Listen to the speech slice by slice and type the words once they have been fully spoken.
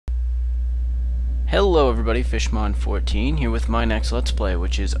Hello everybody, Fishmon14 here with my next Let's Play,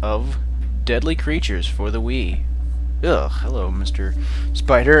 which is of Deadly Creatures for the Wii. Ugh, hello Mr.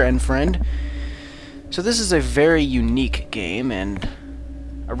 Spider and friend. So this is a very unique game, and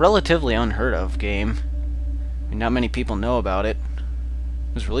a relatively unheard of game. I mean, not many people know about it.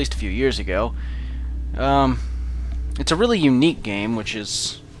 It was released a few years ago. It's a really unique game, which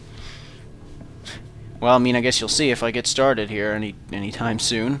is... well, I mean, I guess you'll see if I get started here anytime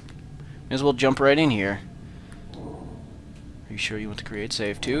soon. May as well jump right in here. Are you sure you want to create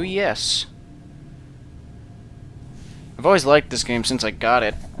save too? Yes. I've always liked this game since I got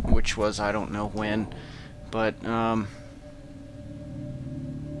it, which was I don't know when, but yeah.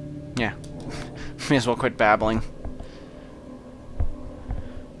 May as well quit babbling.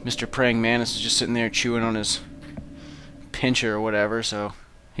 Mr. Praying Mantis is just sitting there chewing on his pincher or whatever, so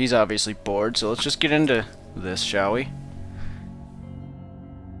he's obviously bored, so let's just get into this, shall we?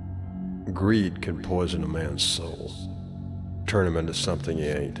 Greed can poison a man's soul, turn him into something he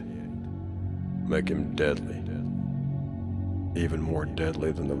ain't, make him deadly, even more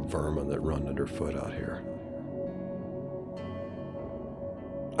deadly than the vermin that run underfoot out here.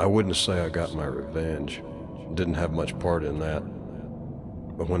 I wouldn't say I got my revenge, didn't have much part in that,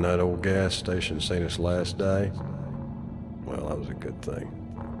 but when that old gas station seen its last day, well, that was a good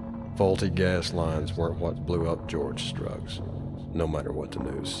thing. Faulty gas lines weren't what blew up George Struggs, no matter what the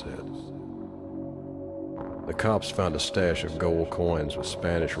news said. The cops found a stash of gold coins with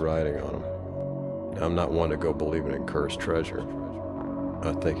Spanish writing on them. Now, I'm not one to go believing in cursed treasure.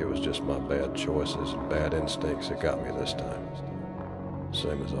 I think it was just my bad choices and bad instincts that got me this time.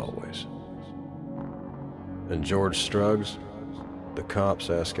 Same as always. And George Struggs, the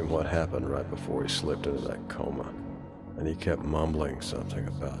cops asked him what happened right before he slipped into that coma, and he kept mumbling something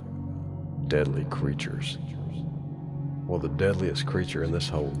about deadly creatures. Well, the deadliest creature in this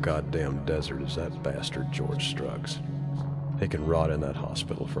whole goddamn desert is that bastard George Struggs. He can rot in that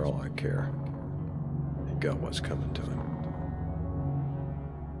hospital for all I care. He got what's coming to him.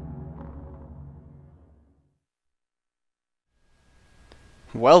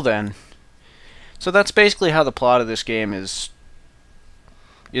 Well then. So that's basically how the plot of this game is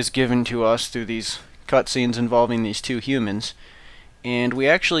given to us through these cutscenes involving these two humans. And we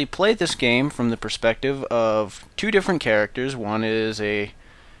actually play this game from the perspective of two different characters. One is a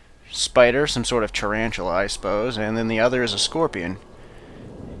spider, some sort of tarantula, I suppose, and then the other is a scorpion.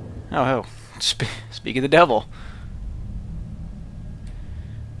 Oh, speak of the devil.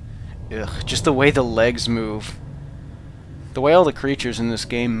 Ugh, just the way the legs move. The way all the creatures in this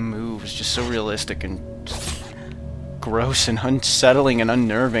game move is just so realistic and gross and unsettling and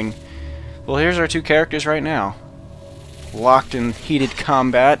unnerving. Well, here's our two characters right now. Locked in heated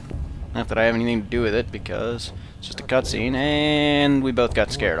combat. Not that I have anything to do with it, because it's just a cutscene, and we both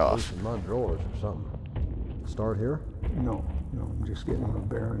got scared off. My drawers or something. Start here? No, I'm just getting my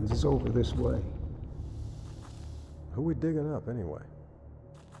bearings. It's over this way. Who we digging up anyway?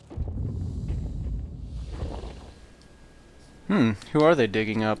 Who are they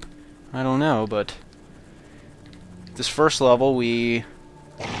digging up? I don't know, but this first level we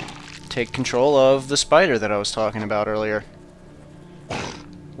take control of the spider that I was talking about earlier.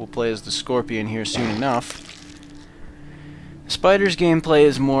 We'll play as the scorpion here soon enough. Spider's gameplay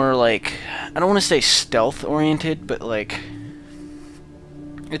is more like, I don't want to say stealth oriented, but like,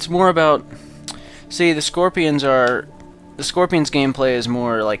 it's more about, see, the scorpion's gameplay is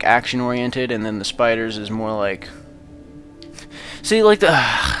more like action oriented, and then the spider's is more like, see, like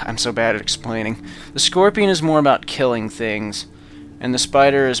I'm so bad at explaining. The scorpion is more about killing things, and the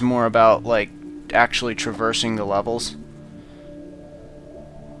spider is more about, like, actually traversing the levels.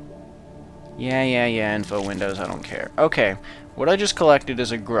 Yeah, info windows, I don't care. Okay, what I just collected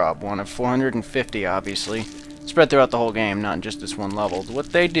is a grub, one of 450, obviously. Spread throughout the whole game, not just this one level.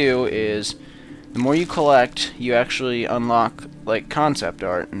 What they do is, the more you collect, you actually unlock, like, concept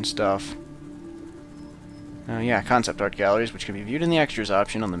art and stuff. Yeah, concept art galleries, which can be viewed in the extras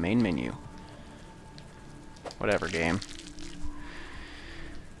option on the main menu. Whatever, game.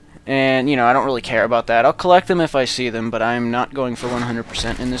 And, you know, I don't really care about that. I'll collect them if I see them, but I'm not going for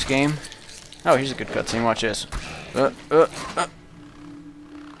 100% in this game. Oh, here's a good cutscene. Watch this.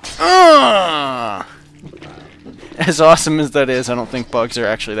 As awesome as that is, I don't think bugs are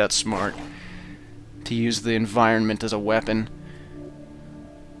actually that smart to use the environment as a weapon.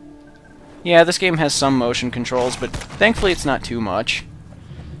 Yeah, this game has some motion controls, but thankfully it's not too much.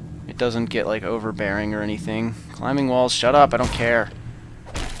 It doesn't get, like, overbearing or anything. Climbing walls, shut up, I don't care.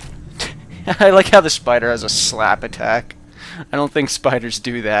 I like how the spider has a slap attack. I don't think spiders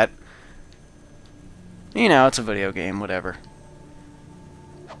do that. You know, it's a video game, whatever.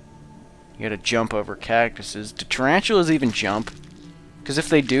 You gotta jump over cactuses. Do tarantulas even jump? Because if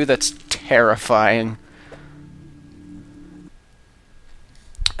they do, that's terrifying.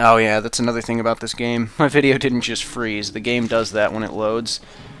 Oh yeah, that's another thing about this game. My video didn't just freeze. The game does that when it loads.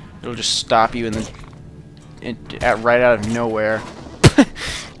 It'll just stop you right out of nowhere.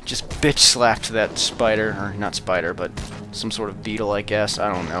 Just bitch slapped that spider, or not spider, but some sort of beetle, I guess.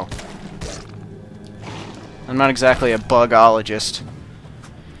 I don't know. I'm not exactly a bugologist.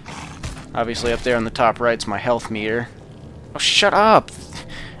 Obviously, up there on the top right's my health meter. Oh, shut up!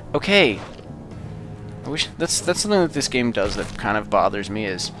 Okay. I wish that's something that this game does that kind of bothers me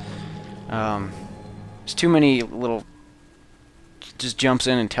is there's too many little just jumps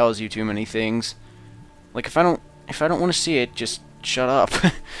in and tells you too many things. Like if I don't want to see it, just shut up.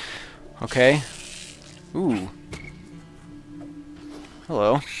 Okay? Ooh.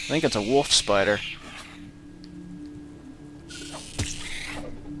 Hello. I think it's a wolf spider.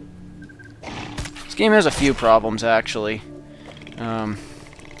 This game has a few problems actually.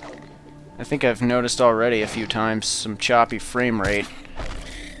 I think I've noticed already a few times some choppy frame rate,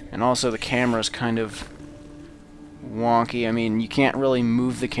 and also the camera's kind of wonky. I mean, you can't really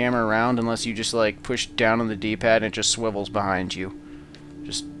move the camera around unless you just like push down on the D-pad and it just swivels behind you.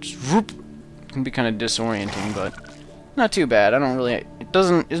 Just whoop. It can be kind of disorienting, but not too bad. I don't really.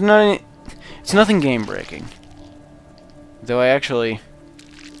 It's nothing game breaking. Though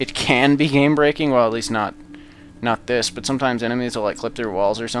it can be game breaking. Well, at least not this, but sometimes enemies will like clip through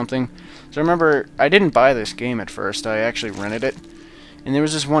walls or something. So I remember I didn't buy this game at first. I actually rented it, and there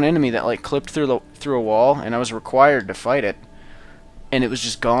was this one enemy that like clipped through a wall, and I was required to fight it, and it was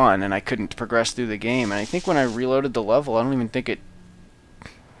just gone, and I couldn't progress through the game. And I think when I reloaded the level, I don't even think it.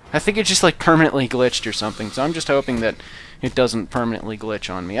 I think it just like permanently glitched or something. So I'm just hoping that it doesn't permanently glitch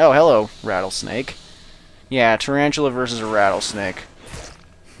on me. Oh, hello, rattlesnake. Yeah, tarantula versus a rattlesnake.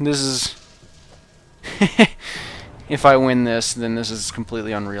 This is. If I win this, then this is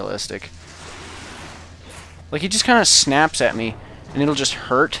completely unrealistic. Like, he just kind of snaps at me, and it'll just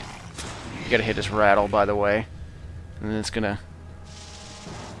hurt. You gotta hit his rattle, by the way. And then it's gonna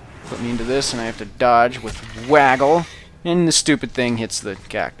put me into this, and I have to dodge with waggle, and the stupid thing hits the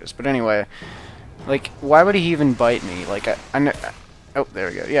cactus. But anyway, like, why would he even bite me? Like, oh, there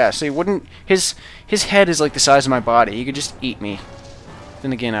we go. Yeah, so he wouldn't... His head is like the size of my body. He could just eat me.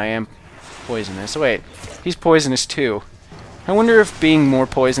 Then again, I am poisonous. Wait, he's poisonous too. I wonder if being more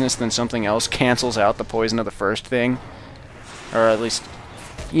poisonous than something else cancels out the poison of the first thing. Or at least,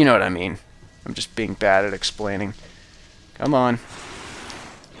 you know what I mean. I'm just being bad at explaining. Come on.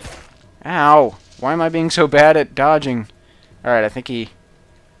 Ow! Why am I being so bad at dodging? Alright, I think he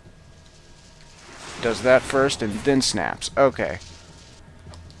does that first and then snaps. Okay.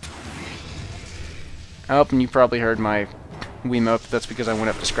 Oh, and you probably heard my Wiimote. That's because I went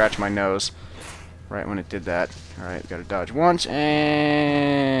up to scratch my nose right when it did that. Alright, gotta dodge once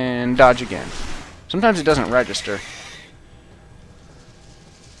and dodge again. Sometimes it doesn't register.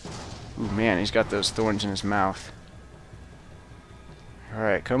 Ooh, man, he's got those thorns in his mouth.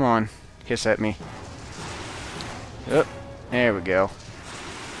 Alright, come on. Hiss at me. Up. There we go.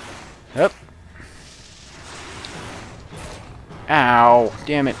 Up. Ow.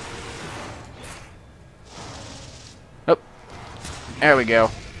 Damn it. Up. There we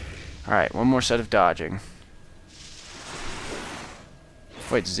go. Alright, one more set of dodging.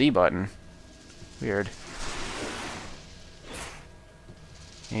 Wait, Z button. Weird.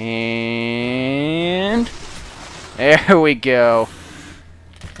 And there we go.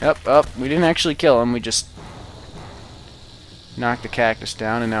 Up. We didn't actually kill him. We just knocked the cactus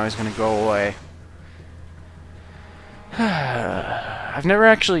down, and now he's gonna go away. I've never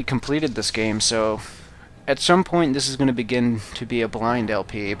actually completed this game, so at some point this is gonna begin to be a blind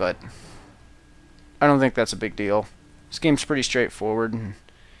LP, but I don't think that's a big deal. This game's pretty straightforward and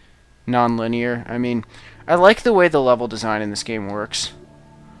non-linear. I mean, I like the way the level design in this game works.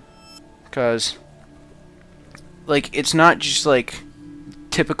 Because, like, it's not just, like,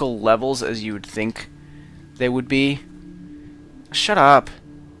 typical levels as you would think they would be. Shut up.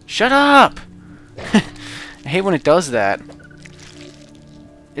 Shut up! I hate when it does that.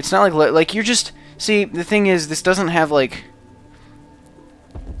 It's not like you're just... See, the thing is, this doesn't have, like,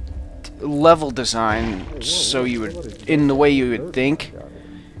 level design so you would... in the way you would think.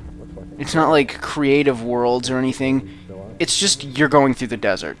 It's not like creative worlds or anything. It's just you're going through the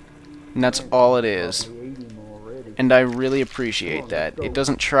desert. And that's all it is. And I really appreciate that. It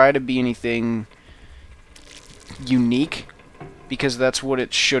doesn't try to be anything unique, because that's what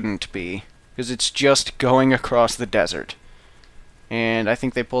it shouldn't be. Because it's just going across the desert. And I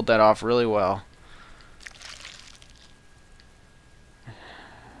think they pulled that off really well.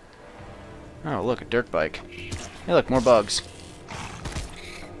 Oh, look, a dirt bike. Hey, look, more bugs.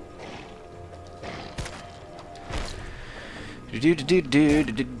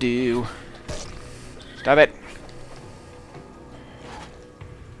 Do. Stop it.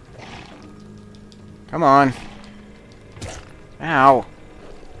 Come on. Ow.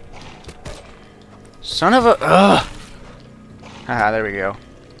 Son of a... Ugh. Haha, there we go.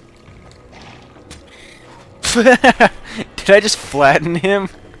 Did I just flatten him?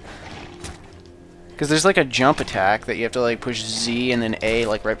 Because there's like a jump attack that you have to like push Z and then A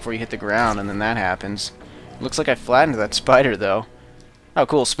like right before you hit the ground, and then that happens. Looks like I flattened that spider though. Oh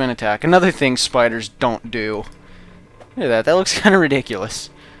cool, spin attack. Another thing spiders don't do. Look at that, that looks kind of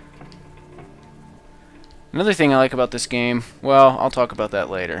ridiculous. Another thing I like about this game, well, I'll talk about that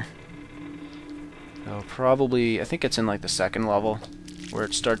later. Oh, probably, I think it's in like the second level where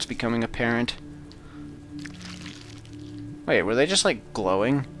it starts becoming apparent. Wait, were they just like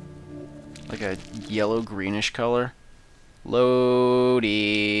glowing? Like a yellow-greenish color?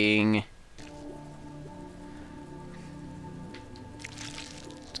 Loading.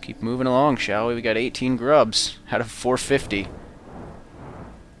 Let's keep moving along, shall we? We got 18 grubs out of 450.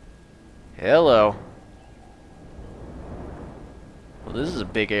 Hello. Well, this is a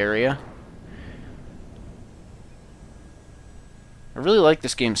big area. I really like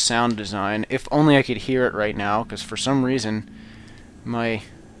this game's sound design. If only I could hear it right now, because for some reason my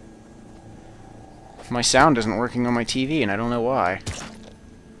sound isn't working on my TV, and I don't know why.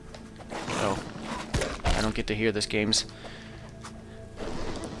 Oh, I don't get to hear this game's...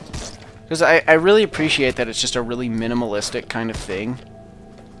 Because I really appreciate that it's just a really minimalistic kind of thing.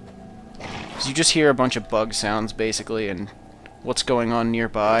 Because you just hear a bunch of bug sounds, basically, and what's going on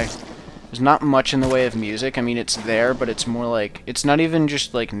nearby. There's not much in the way of music. I mean, it's there, but it's more like... It's not even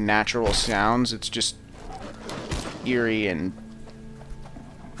just, like, natural sounds. It's just eerie and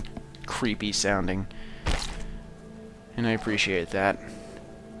creepy sounding. And I appreciate that.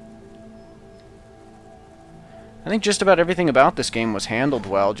 I think just about everything about this game was handled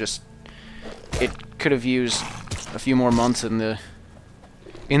well, just... It could have used a few more months in the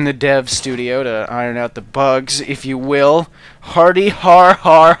dev studio to iron out the bugs, if you will. Hardy har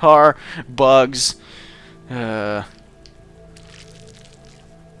har har bugs.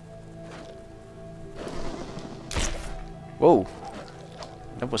 Whoa.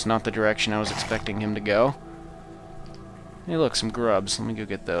 That was not the direction I was expecting him to go. Hey look, some grubs. Let me go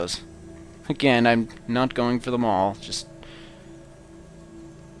get those. Again, I'm not going for them all, just...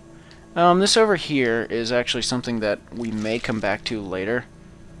 this over here is actually something that we may come back to later.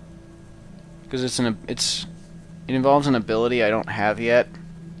 Because it involves an ability I don't have yet.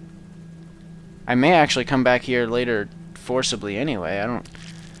 I may actually come back here later forcibly anyway. I don't...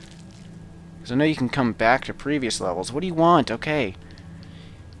 Because I know you can come back to previous levels. What do you want? Okay.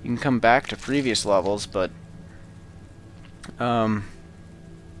 You can come back to previous levels, but... I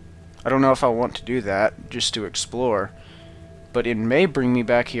don't know if I want to do that, just to explore. But it may bring me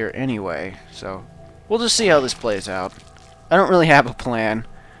back here anyway, so... We'll just see how this plays out. I don't really have a plan.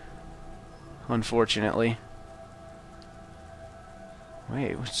 Unfortunately.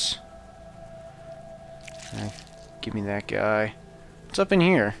 Wait, what's... Give me that guy. What's up in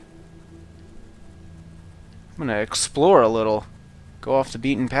here? I'm gonna explore a little. Go off the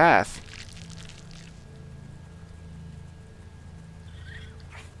beaten path.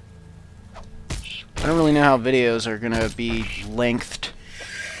 I don't really know how videos are gonna be lengthed.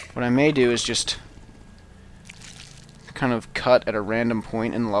 What I may do is just kind of cut at a random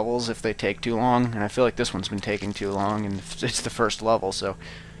point in levels if they take too long, and I feel like this one's been taking too long, and it's the first level, so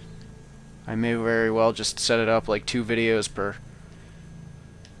I may very well just set it up like 2 videos per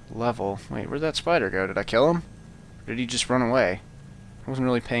level. Wait, where'd that spider go? Did I kill him? Or did he just run away? I wasn't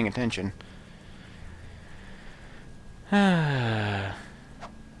really paying attention. Let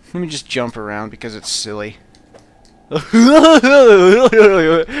me just jump around because it's silly.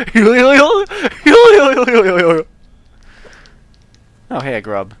 Oh, hey, a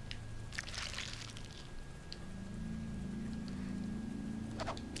grub.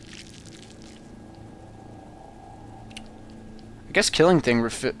 I guess killing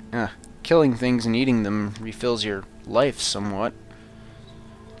things and eating them refills your life somewhat.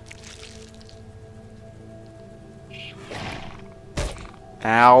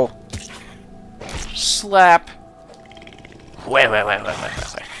 Ow. Slap. Wait.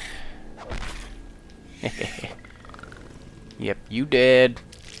 Yep, you dead.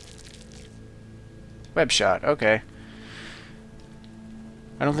 Web shot, okay.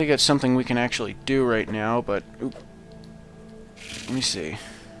 I don't think that's something we can actually do right now, but... Oop. Let me see.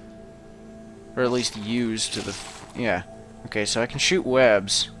 Or at least use to the... Yeah. Okay, so I can shoot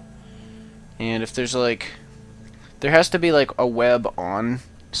webs. And if there's like... There has to be like a web on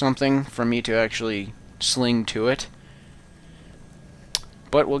something for me to actually sling to it.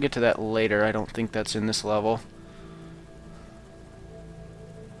 But we'll get to that later. I don't think that's in this level.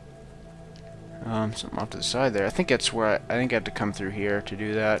 Something off to the side there. I think that's where I think I have to come through here to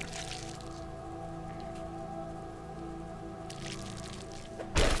do that.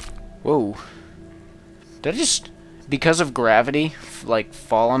 Whoa. Did I just, because of gravity, like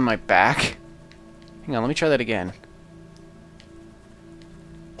fall on my back? Hang on, let me try that again.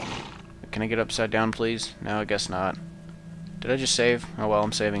 Can I get upside down, please? No, I guess not. Did I just save? Oh well,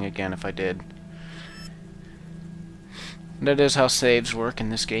 I'm saving again if I did. That is how saves work in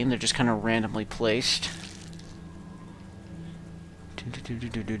this game. They're just kind of randomly placed.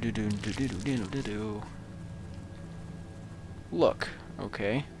 Look.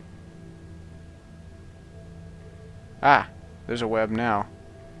 Okay. Ah, there's a web now.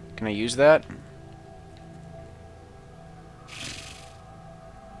 Can I use that?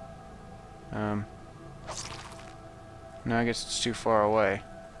 No, I guess it's too far away.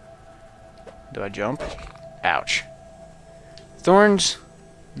 Do I jump? Ouch. Thorns,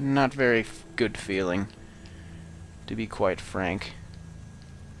 not very good feeling, to be quite frank.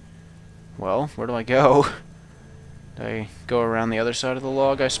 Well, where do I go? Do I go around the other side of the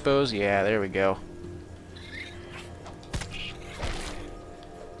log, I suppose? Yeah, there we go.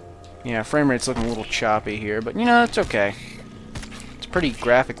 Yeah, frame rate's looking a little choppy here, but you know, it's okay. It's a pretty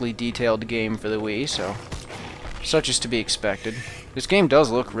graphically detailed game for the Wii, so such is to be expected. This game does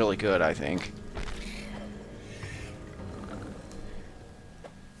look really good, I think.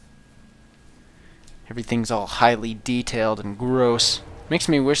 Everything's all highly detailed and gross. Makes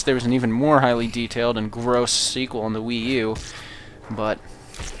me wish there was an even more highly detailed and gross sequel on the Wii U, but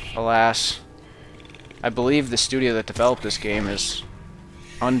alas, I believe the studio that developed this game is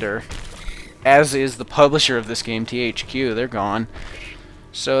under, as is the publisher of this game, THQ. They're gone.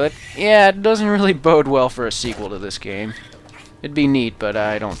 So, yeah, it doesn't really bode well for a sequel to this game. It'd be neat, but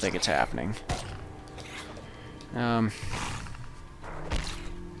I don't think it's happening. Yeah,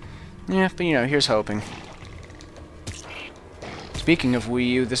 but you know, here's hoping. Speaking of Wii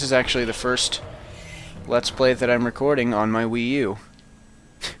U, this is actually the first Let's Play that I'm recording on my Wii U.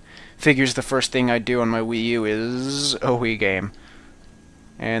 Figures the first thing I do on my Wii U is a Wii game.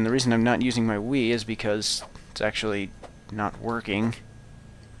 And the reason I'm not using my Wii is because it's actually not working.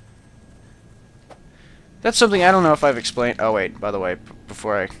 That's something I don't know if I've explained. Oh wait, by the way,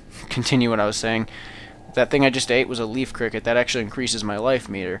 before I continue what I was saying, that thing I just ate was a leaf cricket. That actually increases my life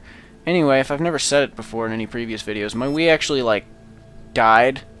meter. Anyway, if I've never said it before in any previous videos, my Wii actually, like,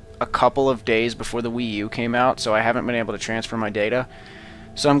 died a couple of days before the Wii U came out, so I haven't been able to transfer my data.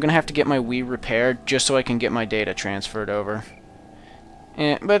 So I'm gonna have to get my Wii repaired just so I can get my data transferred over.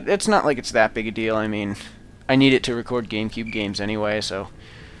 But it's not like it's that big a deal. I mean, I need it to record GameCube games anyway, so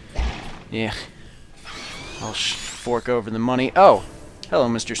yeah. I'll fork over the money. Oh! Hello,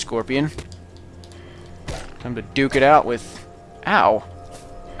 Mr. Scorpion. Time to duke it out with... Ow!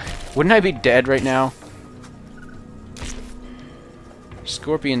 Wouldn't I be dead right now?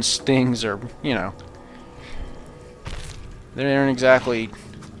 Scorpion stings are, you know... They aren't exactly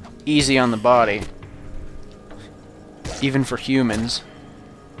easy on the body. Even for humans.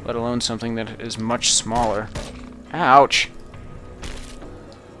 Let alone something that is much smaller. Ouch!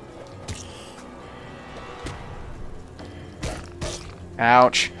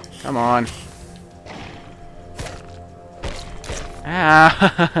 Ouch. Come on.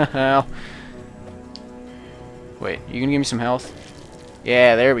 Ow. Wait, you gonna give me some health?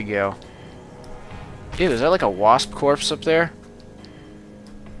 Yeah, there we go. Dude, is that like a wasp corpse up there?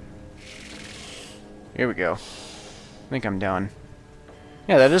 Here we go. I think I'm done.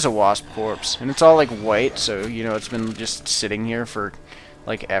 Yeah, that is a wasp corpse. And it's all like white, so, you know, it's been just sitting here for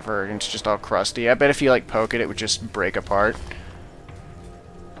like ever, and it's just all crusty. I bet if you like poke it, it would just break apart.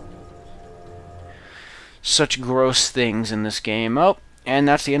 Such gross things in this game. Oh, and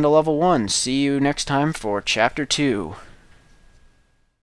that's the end of level 1. See you next time for Chapter 2.